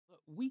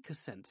weaker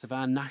sense of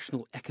our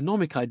national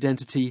economic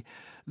identity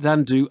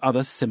than do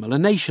other similar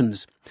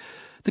nations.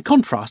 The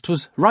contrast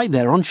was right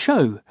there on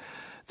show.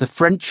 The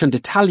French and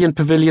Italian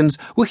pavilions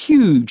were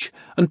huge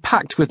and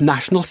packed with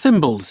national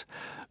symbols,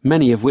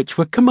 many of which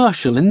were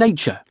commercial in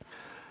nature.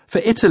 For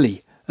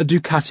Italy, a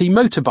Ducati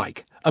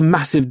motorbike, a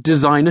massive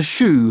designer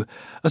shoe,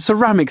 a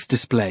ceramics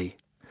display.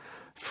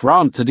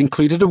 France had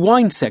included a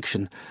wine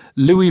section,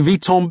 Louis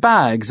Vuitton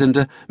bags and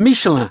a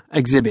Michelin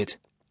exhibit.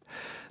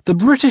 The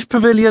British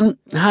pavilion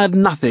had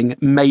nothing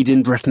made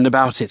in Britain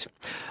about it.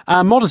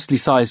 Our modestly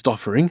sized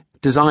offering,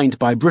 designed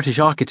by British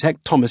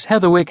architect Thomas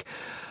Heatherwick,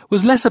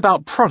 was less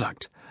about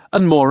product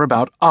and more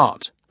about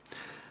art.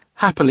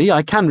 Happily,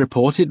 I can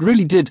report it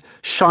really did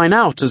shine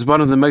out as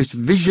one of the most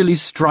visually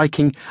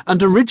striking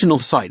and original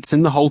sights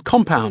in the whole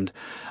compound,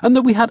 and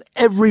that we had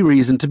every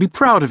reason to be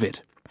proud of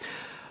it.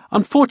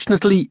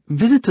 Unfortunately,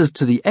 visitors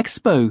to the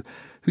expo,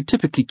 who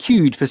typically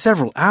queued for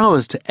several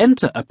hours to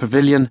enter a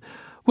pavilion,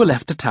 were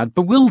left a tad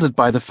bewildered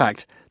by the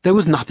fact there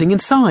was nothing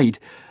inside,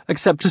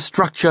 except a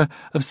structure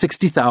of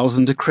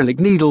 60,000 acrylic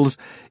needles,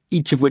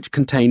 each of which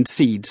contained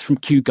seeds from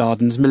Kew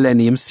Gardens'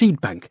 Millennium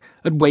Seed Bank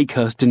at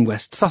Wakehurst in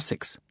West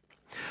Sussex.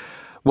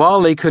 While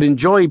they could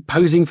enjoy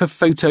posing for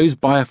photos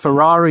by a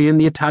Ferrari in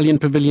the Italian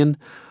pavilion,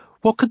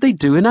 what could they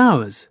do in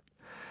ours?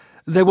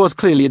 There was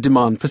clearly a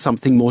demand for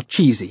something more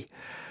cheesy.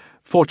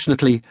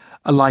 Fortunately,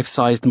 a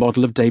life-sized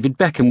model of David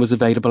Beckham was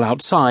available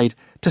outside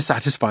to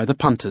satisfy the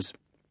punters.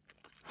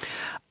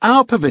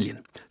 Our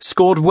pavilion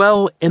scored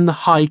well in the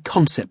high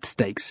concept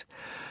stakes,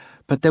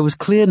 but there was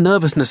clear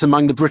nervousness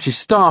among the British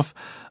staff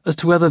as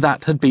to whether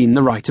that had been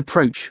the right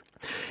approach.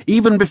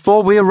 Even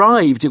before we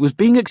arrived, it was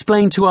being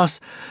explained to us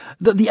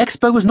that the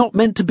expo was not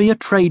meant to be a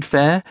trade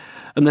fair,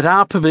 and that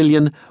our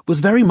pavilion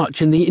was very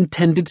much in the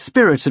intended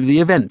spirit of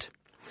the event.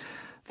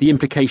 The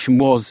implication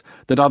was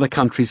that other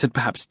countries had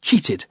perhaps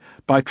cheated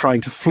by trying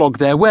to flog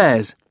their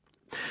wares.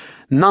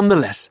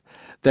 Nonetheless,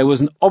 there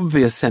was an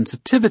obvious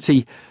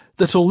sensitivity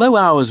that although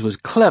ours was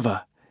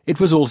clever, it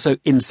was also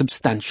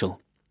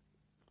insubstantial.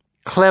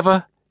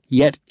 Clever,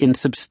 yet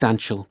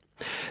insubstantial.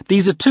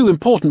 These are two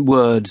important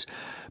words,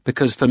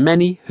 because for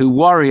many who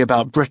worry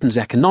about Britain's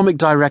economic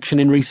direction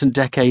in recent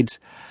decades,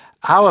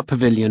 our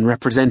pavilion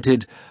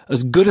represented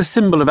as good a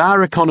symbol of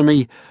our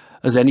economy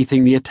as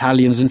anything the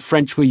Italians and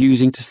French were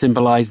using to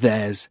symbolise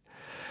theirs.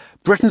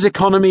 Britain's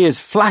economy is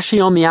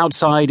flashy on the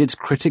outside, its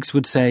critics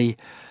would say,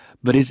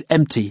 but it's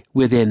empty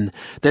within.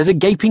 There's a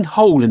gaping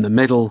hole in the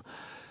middle,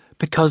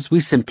 because we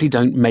simply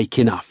don't make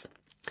enough.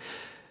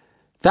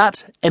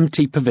 That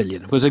empty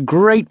pavilion was a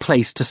great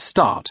place to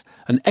start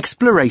an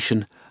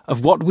exploration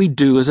of what we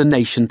do as a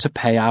nation to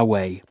pay our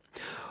way.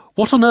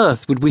 What on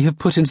earth would we have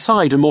put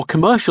inside a more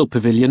commercial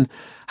pavilion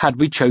had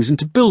we chosen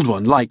to build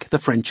one like the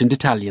French and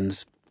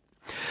Italians?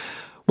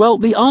 Well,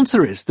 the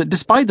answer is that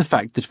despite the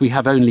fact that we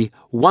have only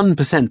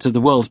 1% of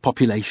the world's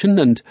population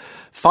and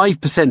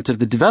 5% of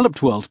the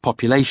developed world's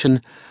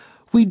population,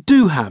 we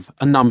do have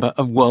a number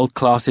of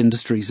world-class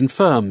industries and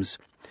firms.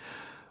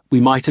 We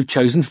might have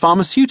chosen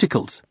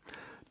pharmaceuticals.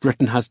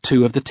 Britain has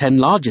 2 of the 10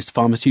 largest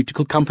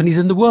pharmaceutical companies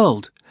in the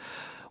world.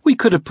 We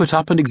could have put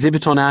up an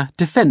exhibit on our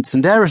defence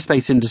and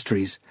aerospace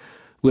industries.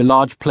 We're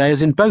large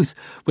players in both,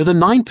 with a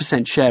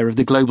 9% share of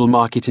the global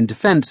market in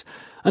defence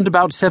and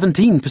about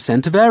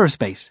 17% of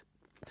aerospace.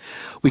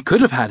 We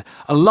could have had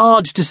a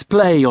large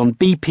display on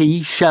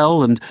BP,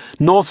 Shell and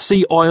North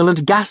Sea oil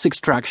and gas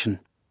extraction.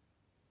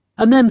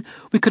 And then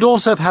we could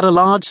also have had a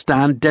large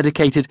stand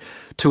dedicated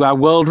to our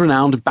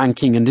world-renowned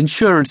banking and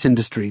insurance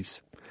industries.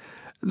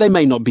 They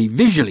may not be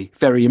visually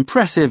very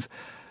impressive,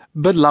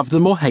 but love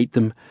them or hate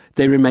them,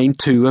 they remain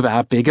 2 of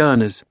our big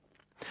earners.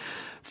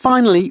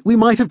 Finally, we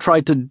might have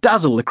tried to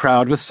dazzle the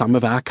crowd with some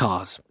of our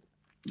cars.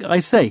 I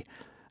say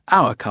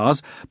our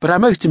cars, but our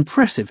most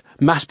impressive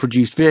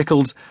mass-produced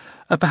vehicles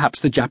are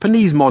perhaps the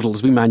Japanese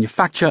models we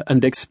manufacture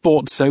and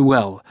export so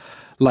well,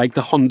 like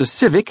the Honda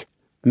Civic,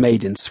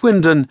 made in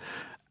Swindon,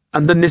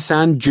 and the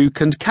Nissan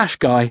Juke and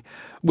Qashqai,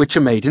 which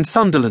are made in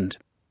Sunderland.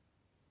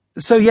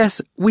 So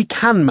yes, we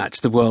can match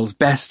the world's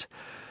best,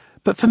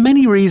 but for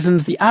many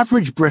reasons the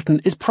average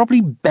Briton is probably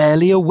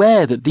barely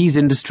aware that these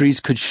industries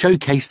could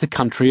showcase the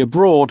country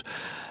abroad,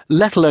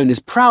 let alone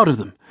is proud of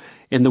them,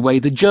 in the way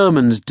the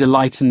Germans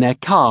delight in their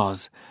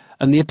cars,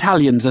 and the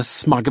Italians are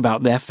smug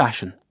about their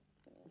fashion.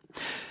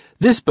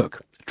 This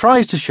book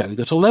tries to show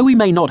that although we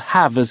may not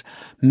have as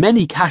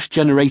many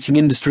cash-generating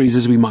industries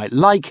as we might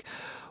like,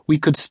 we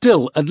could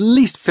still at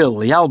least fill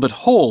the Albert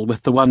Hall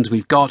with the ones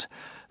we've got,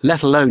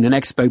 let alone an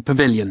expo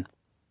pavilion.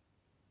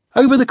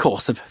 Over the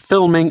course of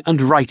filming and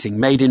writing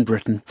Made in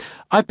Britain,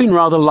 I've been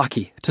rather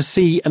lucky to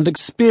see and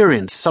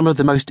experience some of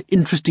the most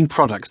interesting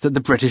products that the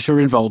British are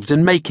involved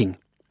in making.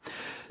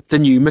 The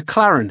new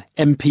McLaren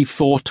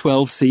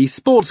MP412C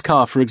sports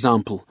car, for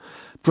example,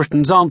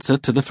 Britain's answer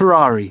to the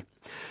Ferrari.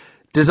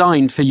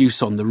 Designed for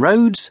use on the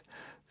roads,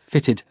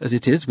 fitted as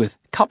it is with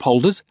cup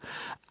holders,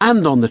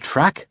 and on the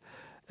track,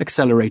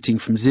 accelerating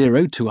from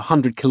 0 to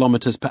 100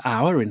 kilometres per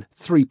hour in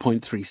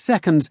 3.3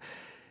 seconds,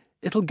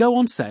 it'll go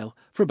on sale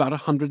for about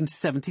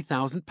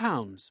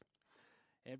 £170,000.